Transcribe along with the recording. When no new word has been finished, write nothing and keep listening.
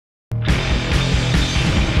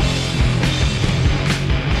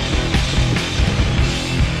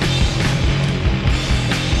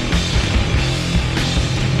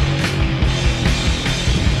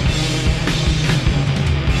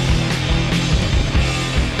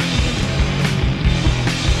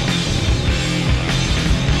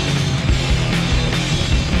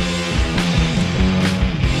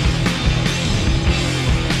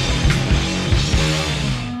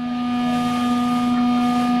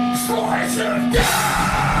Slice him down!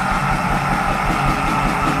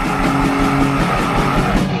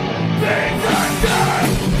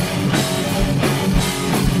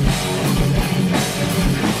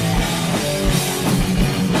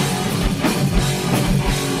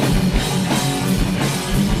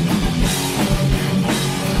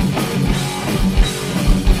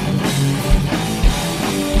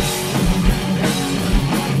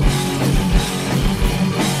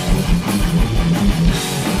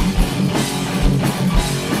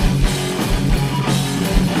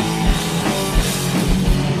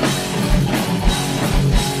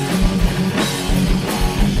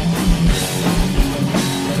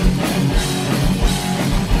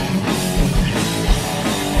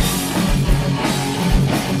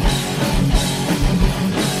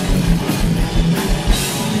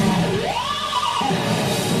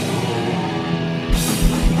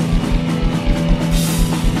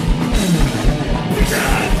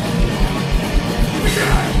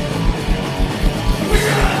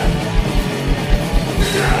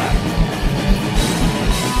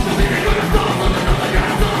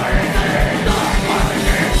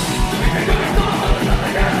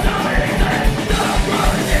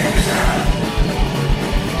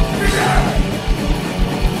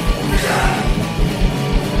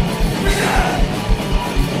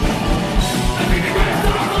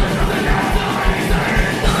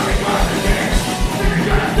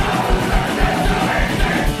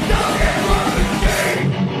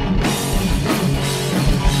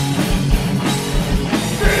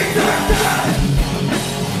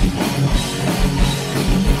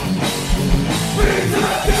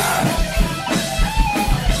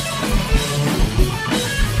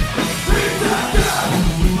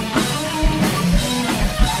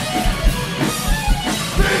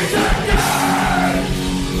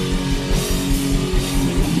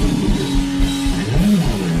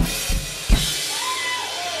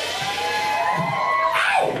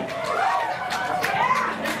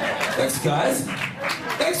 Thanks, guys.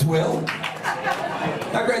 Thanks, Will.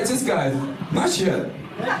 How great's this guy? Nice shit. You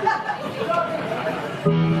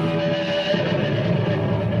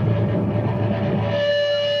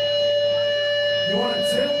want a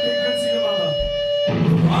tip? Be good to your mother.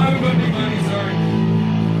 I'm gonna be money, sorry.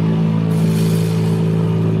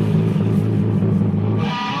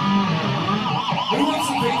 Who wants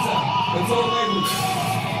some pizza? It's all labeled.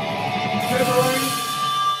 Pepperoni.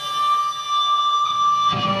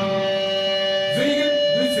 Vegan?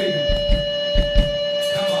 Who's vegan?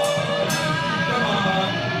 Come on. Come on.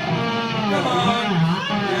 Come on.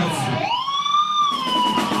 Yes.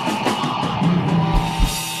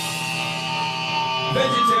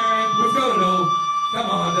 Vegetarian. We've got it all. Come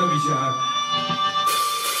on, don't be shy.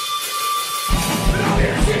 But I'm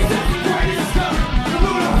here to see that the greatest stuff. The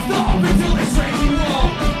moon will stop until they strike you all.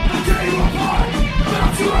 I'll tear you apart.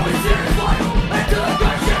 Bounce you up in serious life. Until the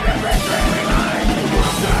gunship and victory we made.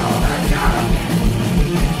 We'll settle that gun.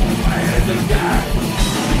 Wait to death.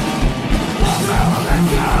 We'll settle that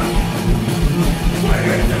gun.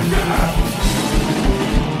 Wait to death.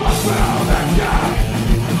 We'll settle that gun.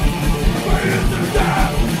 Wait to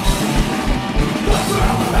death. We'll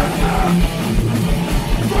settle that gun.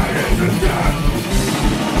 Wait to death.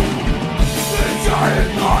 The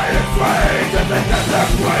giant lion is rage and the desert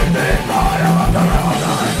screaming fire of the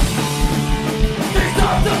revolution. These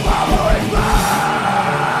times the power is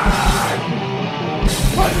mine.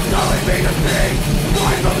 But it's telling me to sing.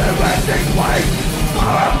 Rise from the resting place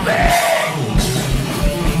for me.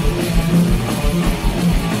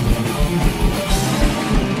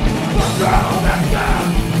 What's wrong with that?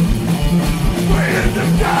 Wait to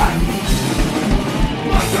death.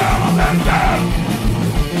 What's wrong with that?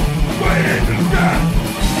 Wait to death.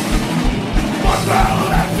 What's wrong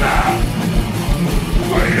with that?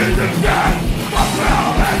 Wait to death. What's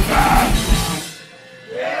wrong with that?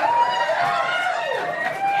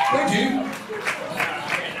 Thank you.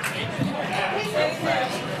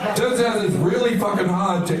 Turns out it's really fucking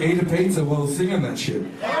hard to eat a pizza while singing that shit.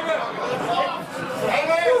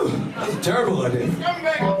 Whew, that's a terrible idea. No,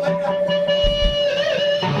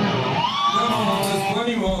 there's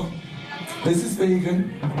plenty more. This is vegan.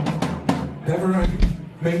 Pepperoni.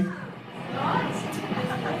 Me.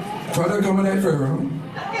 Try to accommodate for everyone.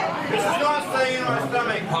 This is not staying in my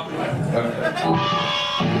stomach.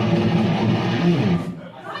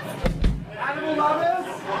 Animal lovers?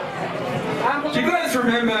 Do you guys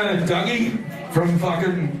remember Dougie from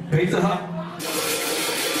fucking Pizza Hut?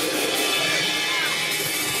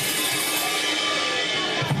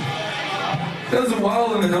 There was a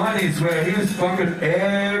while in the 90s where he was fucking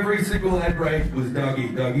every single ad break was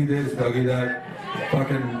Dougie. Dougie this, Dougie that.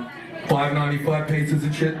 Fucking $5.95 pizzas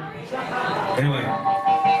and shit. Anyway,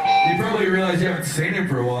 you probably realize you haven't seen him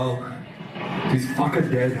for a while. He's fucking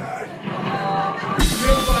dead.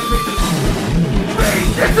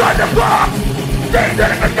 It's on the box! Things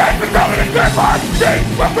that have been dead for so many good months! Things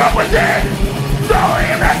were from within! Slowly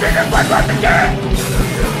imagine the blood once again!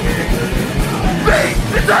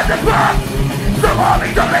 It's on the box! Some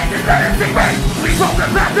armies don't make this let us secret! We hope the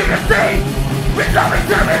back to the sea! With some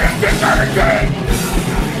exterminating technology!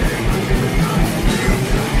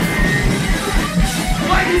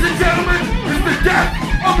 Ladies and gentlemen, it's the death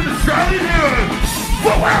of an Australian hero!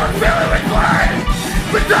 For well it's filling with blood!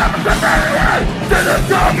 With time of companion! To the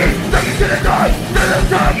doggy! Dougie to the dog! To the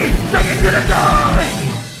doggy! Dougie to the dog!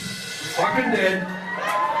 Fucking dead.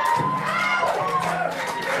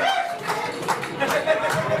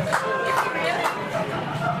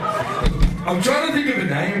 I'm trying to think of a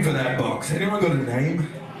name for that box. Anyone got a name?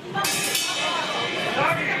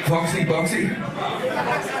 Foxy Boxy?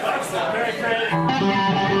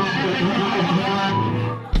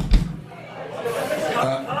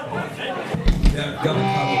 Yeah, got a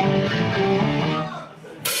couple.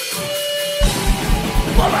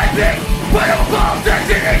 For my big, little bombs and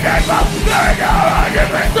singing neighbor, there are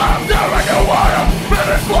different songs that run the water,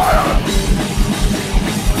 rivers water.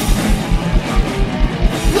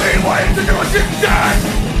 We wanted to do what you done.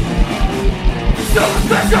 So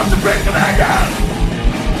special to bring them down.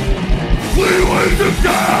 We wanted to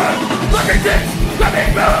die. Look at this, let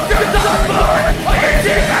me move to the floor. I can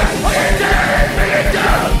see it, I can see it, bring it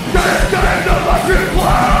down. This time the mushroom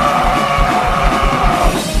cloud.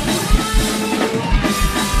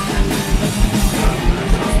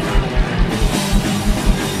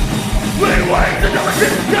 We wanted to do what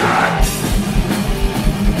you done.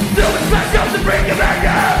 So special to bring them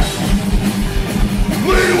down.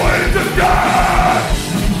 We wanted to die.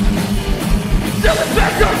 So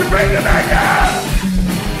special to bring them down.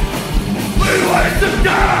 We wanted to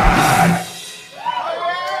die.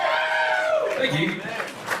 Thank you.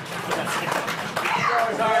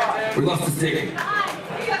 We lost a stick.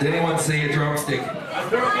 Did anyone see a drumstick?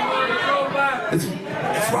 It's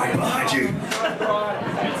right behind you.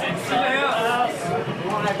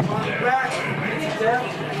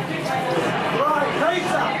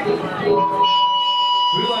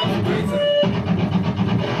 Who likes pizza?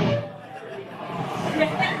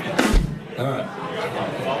 Alright.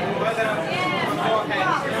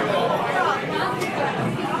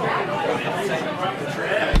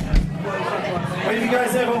 Have you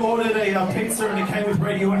guys ever ordered a pizza and it came with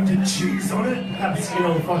radioactive cheese on it? Happens to me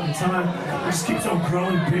all the fucking time. It just keeps on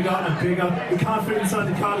growing bigger and bigger. You can't fit inside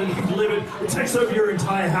the carton you delivered. It takes over your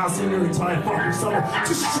entire house and your entire fucking soul,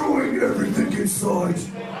 destroying everything inside.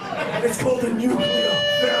 It's called the nuclear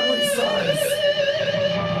family size.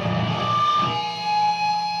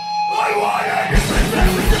 I wanted to live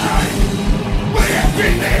family size. We have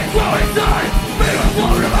seen me grow inside. We were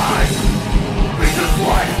blown of eyes. We just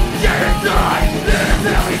want genocide. Live in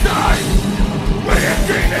family size. We have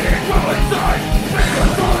seen me grow inside. We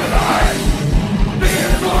were blown of eyes. We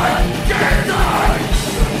just want genocide.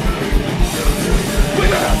 We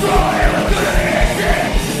gonna try and we're gonna be easy.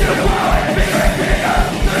 Still growing bigger and bigger.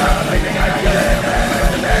 Everything I do is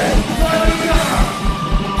to me.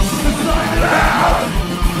 Silence out.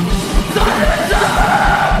 Silence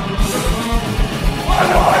out. I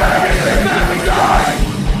want everything that we die.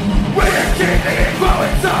 We are keeping it grow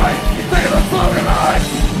inside. They will float of us.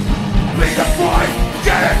 We destroy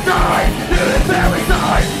genocide. Live in family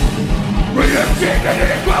size. We are keeping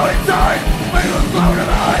it grow inside. They will float of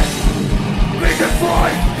us. We destroy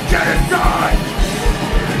genocide.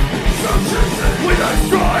 We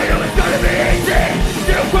destroy it, it's gonna be easy.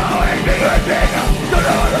 Still growing bigger and bigger. Don't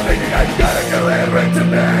know everything I gotta deliver it to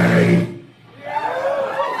me.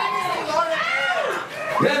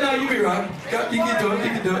 Yeah, no, you be right. You can do it,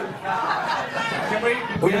 you can do it. Can we?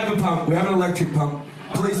 We have a pump, we have an electric pump.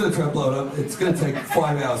 Please don't trap loader. It's gonna take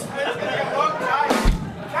 5 hours.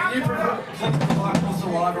 Can you put more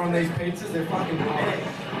saliva on these pizzas? They're fucking hard.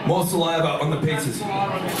 More saliva on the pizzas.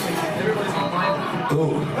 Everybody's complaining.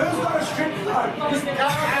 Ooh. Who's got a strip club? This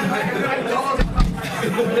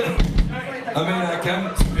I mean, I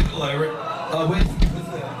can spit all over it. Where's the...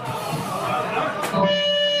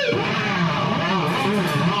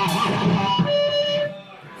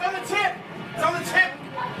 It's on the tip! It's on the tip!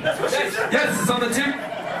 That's what she said! Yes, it's on the tip.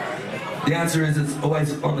 The answer is it's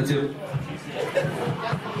always on the tip.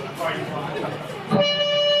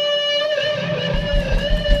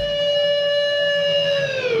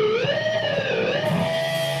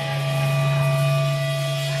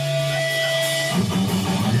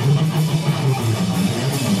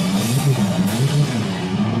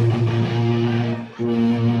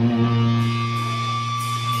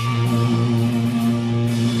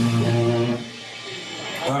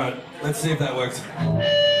 see if that works.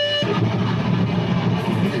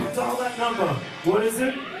 Dial that number. What is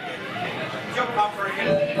it?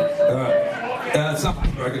 Alright. It's not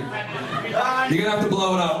broken. You're gonna have to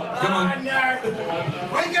blow it up. Come on.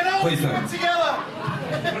 Please don't.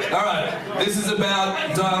 Alright. This is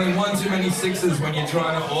about dialing one too many sixes when you're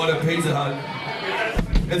trying to order Pizza Hut.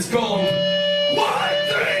 It's called 1, 3,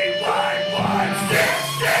 1, 1, 6,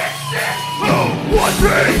 6, 6. Oh, 1,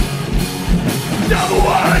 3. Double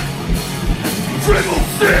 1. Triple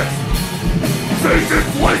 6. Station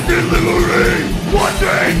place delivery. 1,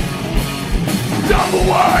 3. Double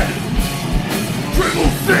 1. Triple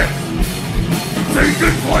 6.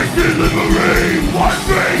 Station place delivery. 1,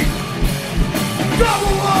 3.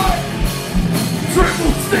 Double 1.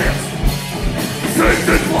 Triple 6.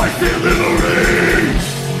 Station place delivery.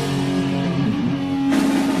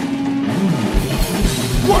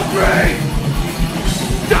 1, 3.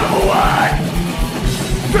 Double 1.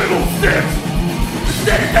 Triple 6.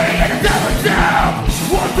 Stay in the double down.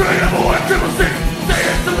 1, 3, double 1, triple 6. Stay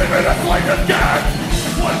in delivering a slice of gas.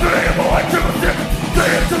 1, 3, double 1, triple 6. Stay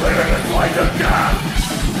in delivering a slice of gas.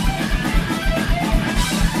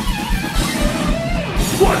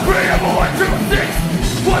 1, 3, double 1, triple 6.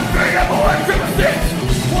 1, 3, double 1, triple 6.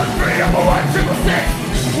 1, 3, double 1, triple 6.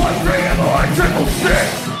 1, 3, double 1, triple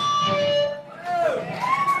 6.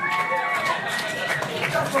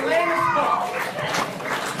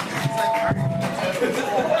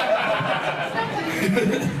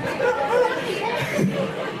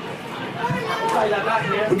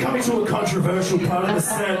 We're coming to a controversial part of the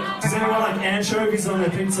set. Does anyone like anchovies on their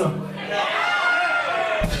pizza?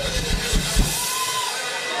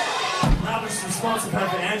 Lavish response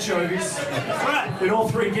about the anchovies. In all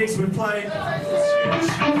 3 gigs we played.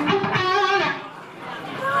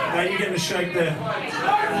 Now you're getting a shake there.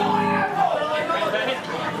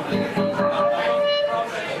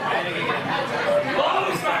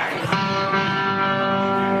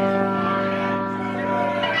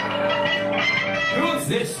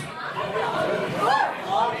 this.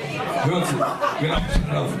 Who wants it? Get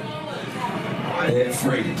up.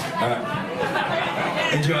 Free.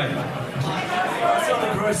 Enjoy. That's not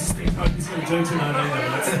the grossest thing Cody's going to do tonight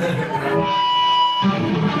either.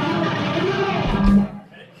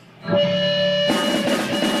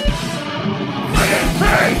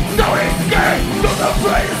 Hey, no escape from the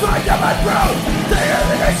greatest light of my throat. The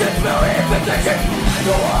elimination's very invitation.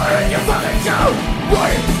 The water in your fucking show.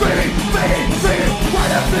 Running, screaming, beating, singing. Why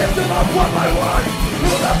the victim of one by one? Who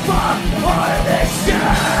the fuck are this shit?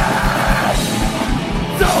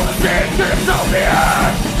 So the things that are so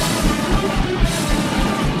beyond.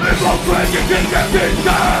 It won't break your king and king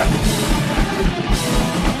God.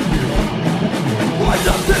 Rise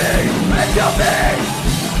up to me, and help me.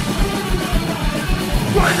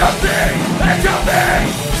 Rise up thee, and jump me!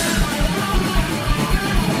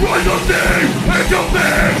 Rise up thee, and jump me!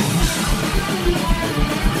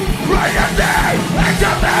 Rise up thee, and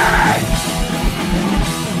jump me!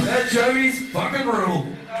 Joey's fucking rule.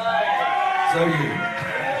 So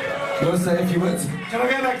you want to say a few words? Can I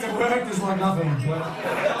go back to work? There's like nothing.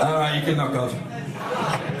 Alright, you can knock off.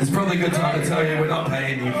 It's probably a good time to tell you we're not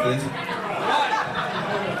paying you for this.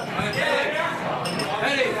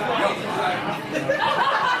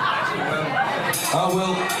 Oh,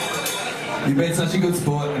 well, you've been such a good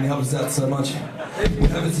sport and helped us out so much. We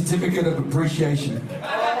have a certificate of appreciation.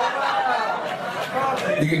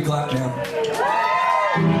 You can clap now.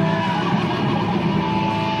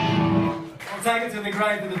 I'll take it to the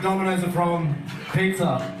grave that the Dominoes are from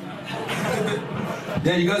pizza.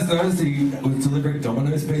 Yeah, you guys noticed he was delivering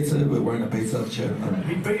Domino's pizza, but wearing a Pizza Hut shirt.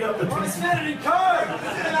 He beat up the pizza.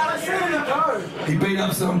 He beat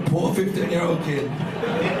up some poor 15-year-old kid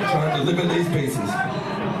trying to deliver these pizzas.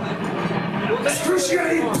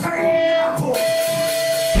 Excruciating Painapple!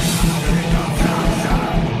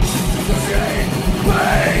 Excruciating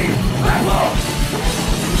Painapple!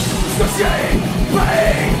 Excruciating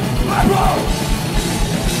Painapple!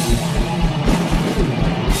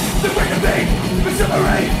 The great debate,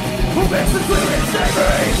 exhilarate, who makes the clearing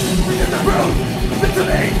savory? We get the fruit,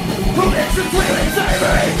 victory, who makes the clearing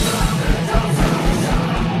savory?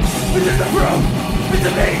 We get the fruit,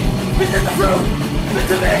 victory, we get the fruit,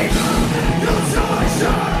 victory. You'll show my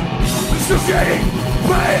shot. Excruciating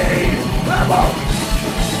Painapple.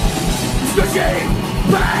 Excruciating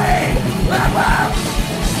Painapple.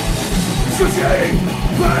 Excruciating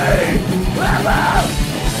Painapple.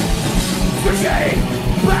 Excruciating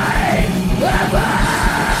Painapple.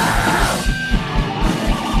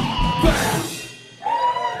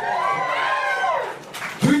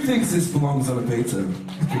 Who thinks this belongs on a pizza?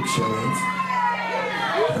 Quick show hands.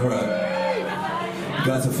 Alright. You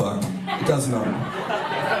guys are fucked. He does not.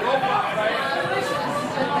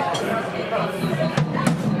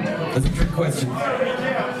 That's a trick question.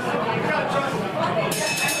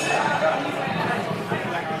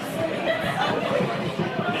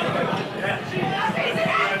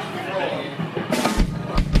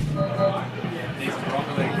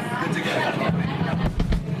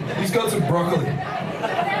 He's got some broccoli.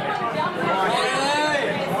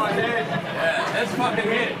 That's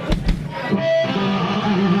fucking it.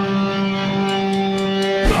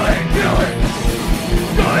 Go ahead, kill it!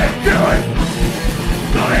 Go ahead, kill it!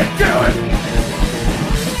 Go ahead, kill it!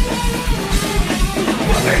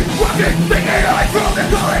 Fucking thinking I from the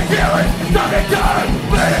go ahead, kill it! Something done!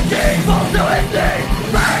 But a king falls to his knees!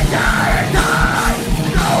 Right die and die!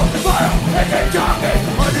 No fire! It's a talking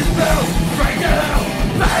on this bill! Straight to hell!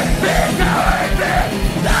 Baby, big, now ain't big!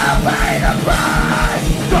 Now pay the price!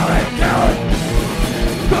 Go ahead, kill it!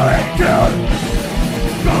 Go ahead, kill it!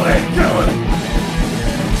 Go ahead, kill it!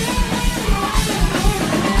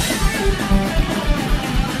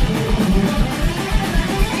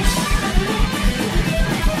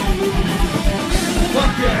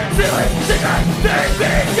 Fuck yeah! Silly, sicker, big,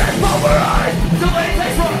 big, get pulverized! Somebody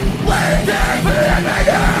takes one! Let it down for the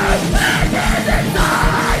niggas! And it's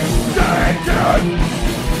inside! Go ahead, kill it!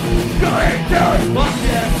 Go ahead, kill it! Fuck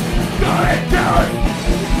yeah! Go ahead, kill it!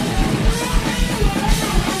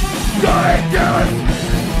 Go ahead, kill it!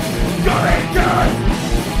 Go ahead, kill it!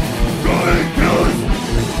 Go ahead, kill it!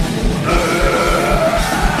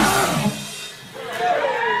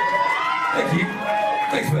 Thank you.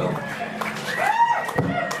 Thanks, Bill.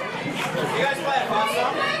 You guys play a pop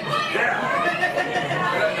song?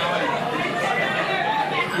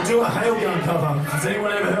 We do a hail gun cover. Has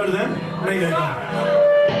anyone ever heard of them? Me neither.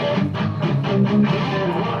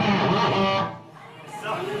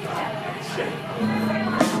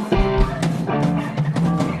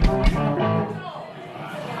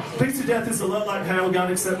 Pizza Death is a lot like hail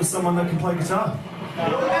gun, except with someone that can play guitar.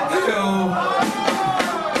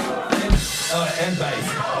 And bass.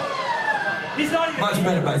 He's not even Much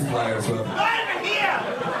better bass player as well. not even here!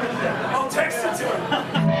 I'll text it to him.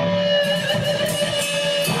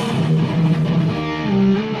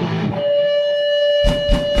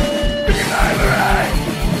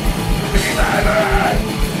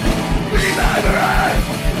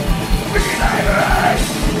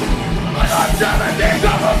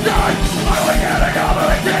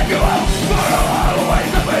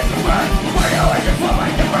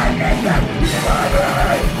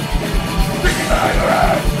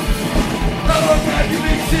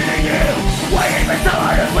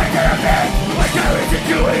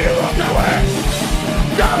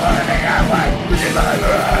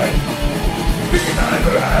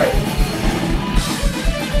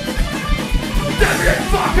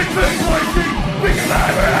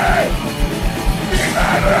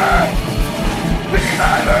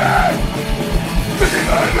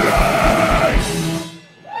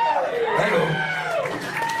 Hang on.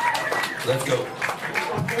 Let's go.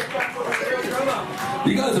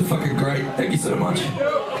 You guys are fucking great. Thank you so much.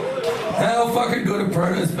 How fucking good a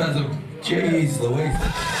protospasm. Jeez Louise.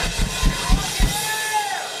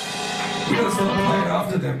 You gotta start playing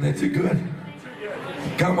after them. They're too good.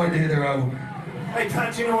 Can't wait to hear their album. Hey,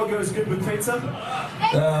 Pat, do you know what goes good with pizza?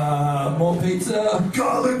 More pizza.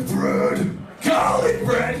 Garlic bread. Garlic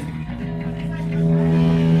bread.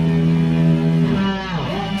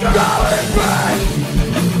 Garlic bread.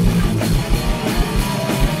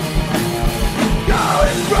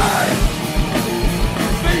 Garlic bread.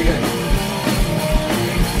 Vegan.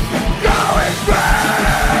 Garlic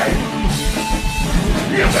bread.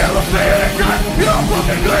 You feel the feeling, you're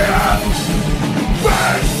fucking clear.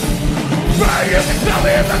 Bread. Bread, you can tell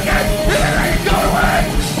me if I can, if it ain't going away.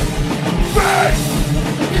 Bread.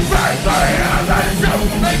 It's bread, buddy, I'm not a show.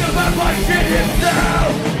 Make a bad boy shit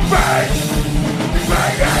himself. Bread. It's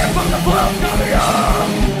bread, yeah, fuck the blow, coming up.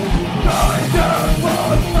 Going down,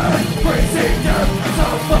 falling back, freezing down, so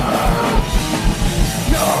far.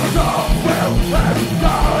 You're so well, and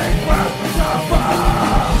going well, so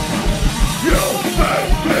far. You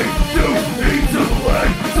make me do need to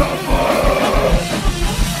wait so far.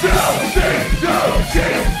 No thing, no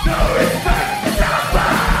shit, no respect, so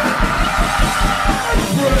far.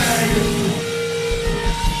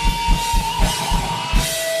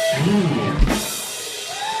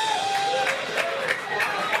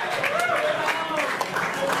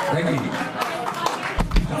 Thank you.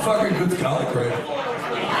 Fucking good garlic bread. I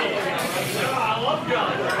love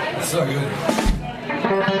garlic. It's so good.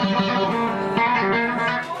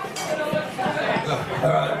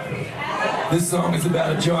 Alright. This song is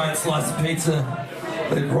about a giant slice of pizza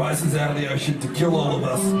that rises out of the ocean to kill all of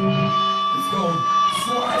us. called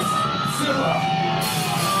Slicezilla.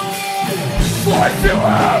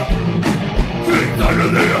 Slicezilla! Deep under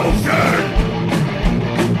the ocean!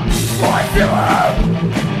 Slicezilla!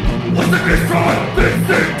 What's the destroy this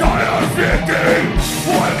entire city?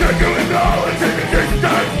 Why can't you acknowledge in the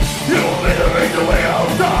distance? You will be the reason we all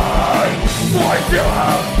die! Slicezilla!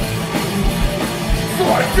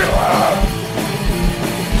 Slicezilla!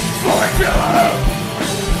 Slicezilla!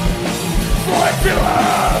 Slicezilla!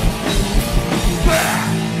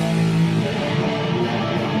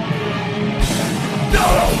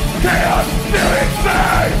 Total chaos filling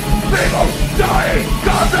space! People dying,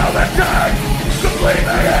 gods of the tank! Complete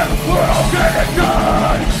mayhem, we're all getting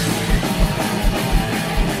done!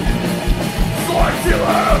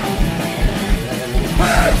 Slicezilla!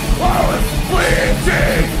 And hours fleeing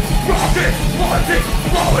cheese! Rockets, launching,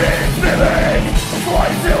 floating, spinning!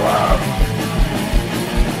 Slicezilla!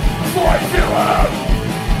 Slicezilla!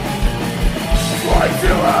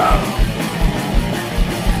 Slicezilla!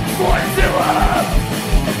 Slicezilla!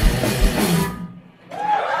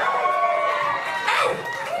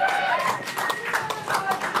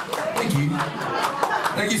 Thank you.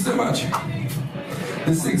 Thank you so much.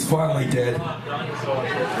 This thing's finally dead.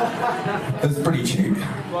 It was pretty cheap.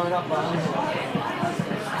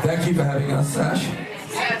 Thank you for having us, Sash.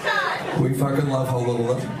 We fucking love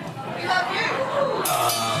Honolulu. We love you.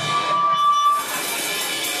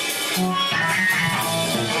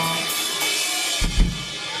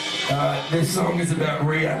 This song is about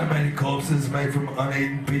reanimated corpses made from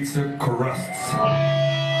uneaten pizza crusts.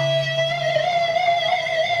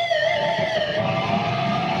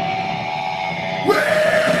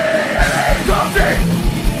 Reanimated corpses!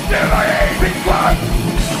 Never ate big blood!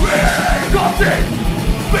 Reanimated corpses!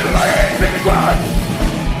 Never ate big blood!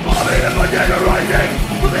 I'm eating my dead are rising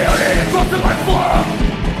from the uneaten corpse of my floor!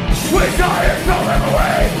 We die and throw them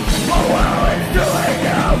away! Oh well, it's too late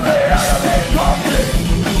now! Reanimated corpses!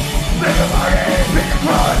 Never ate big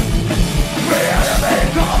blood!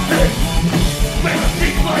 Reanimated corpses! Make us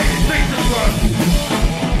keep playing pieces run!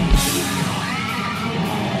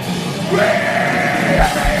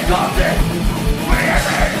 Reanimated corpses!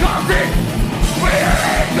 Reanimated corpses!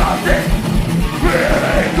 Reanimated corpses!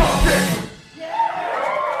 Reanimated corpses!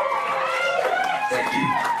 Thank you.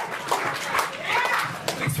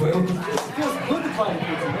 Thanks, Will. It feels good to play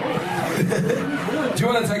pizza. Do you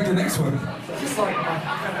want to take the next one? Just like my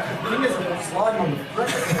fingers are sliding on the bread.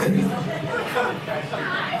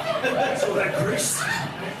 All that grease.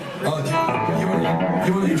 Oh,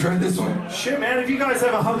 you want to intro this one? Shit, man, have you guys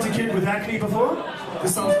ever hugged a kid with acne before?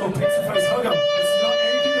 This song's called Pizza Face Hugger. This is not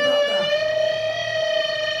anything about that.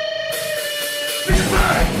 Pizza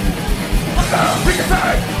bag! Hug out, pizza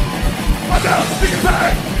bag! Hug out, pizza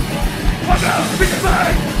bag! Hug out, pizza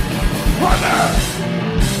bag! Hug out!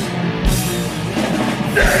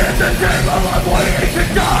 This is the table of waiting to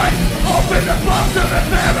die! Open the box of the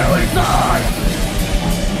family side!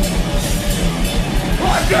 I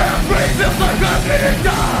can't breathe, feels like I'm gonna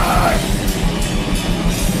die!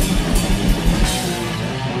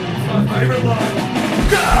 My favorite line.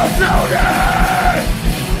 Go Sony!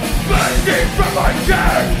 Bursting from my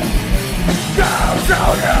chest! Go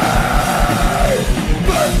Sony!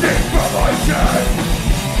 Bursting from my chest!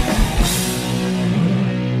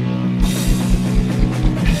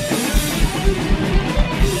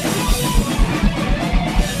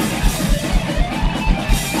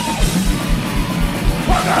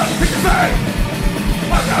 Fuck up, pick your face!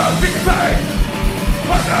 Fuck up, pick your face!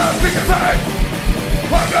 Fuck up, pick your face!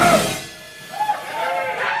 Fuck up!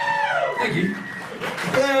 Thank you.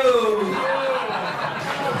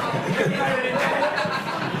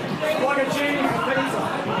 Like a genie for pizza.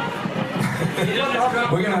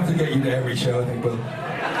 We're gonna have to get you to every show, I think, Will.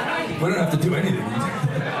 We don't have to do anything.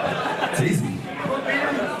 It's easy.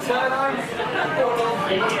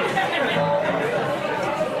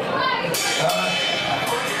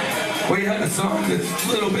 We had a song that's a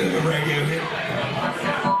little bit of a radio hit.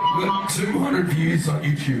 We've got 200 views on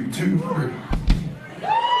YouTube. 200.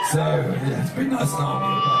 So, yeah, it's been nice knowing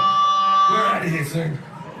you, but we're out of here soon.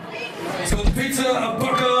 It's called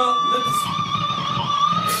Pizzapocalypse.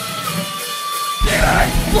 Demon,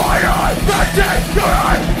 fly on, protect your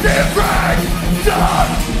eyes, different dog.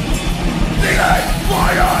 Demon,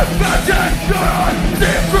 fly on, protect your eyes,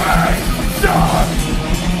 different dog.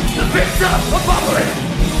 The Pizzapocalypse,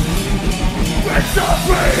 red stuff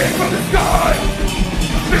raining from the sky.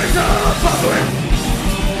 Pizzapocalypse,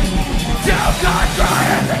 down God dry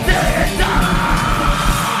as the day is done.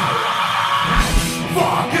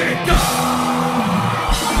 Fucking God.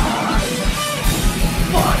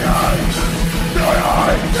 Fire.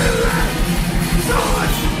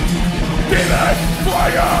 Demon,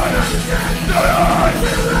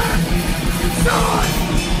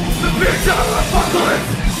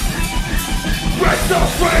 Pizzapocalypse! Red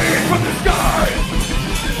stuff raining from the sky!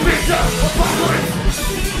 Pizzapocalypse!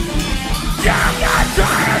 I'm not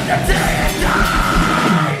trying to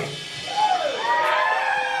die!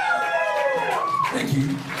 Thank you.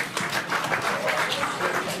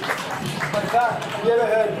 Like that. Have you ever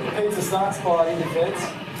heard pizza sucks by In Defense?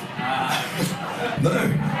 No.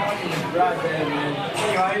 Right there, man.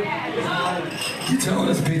 Anyway. You telling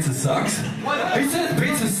us pizza sucks? Who says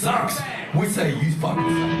pizza sucks? We say you fucking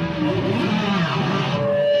suck.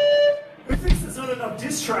 Who thinks there's not enough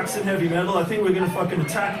diss tracks in heavy metal? I think we're gonna fucking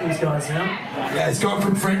attack these guys now. Yeah, it's gone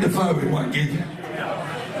from friend to foe. We won't get you. Take it.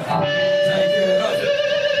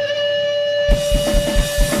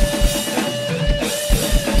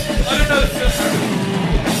 I don't know this is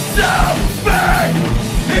so bad!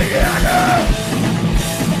 Indiana!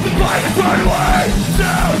 The bike is run away!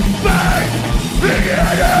 So bad!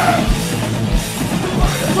 Indiana! The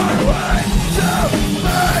bike is run away! So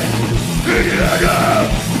bad! Indiana!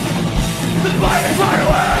 The bike is run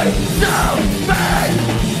away! So bad!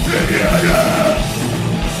 Indiana!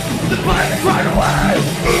 The bike is run away!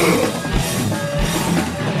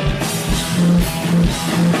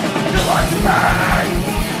 The lights are bad!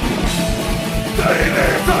 30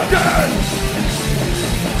 minutes of death!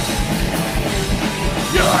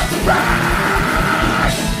 You have to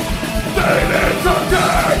ride! 30 minutes!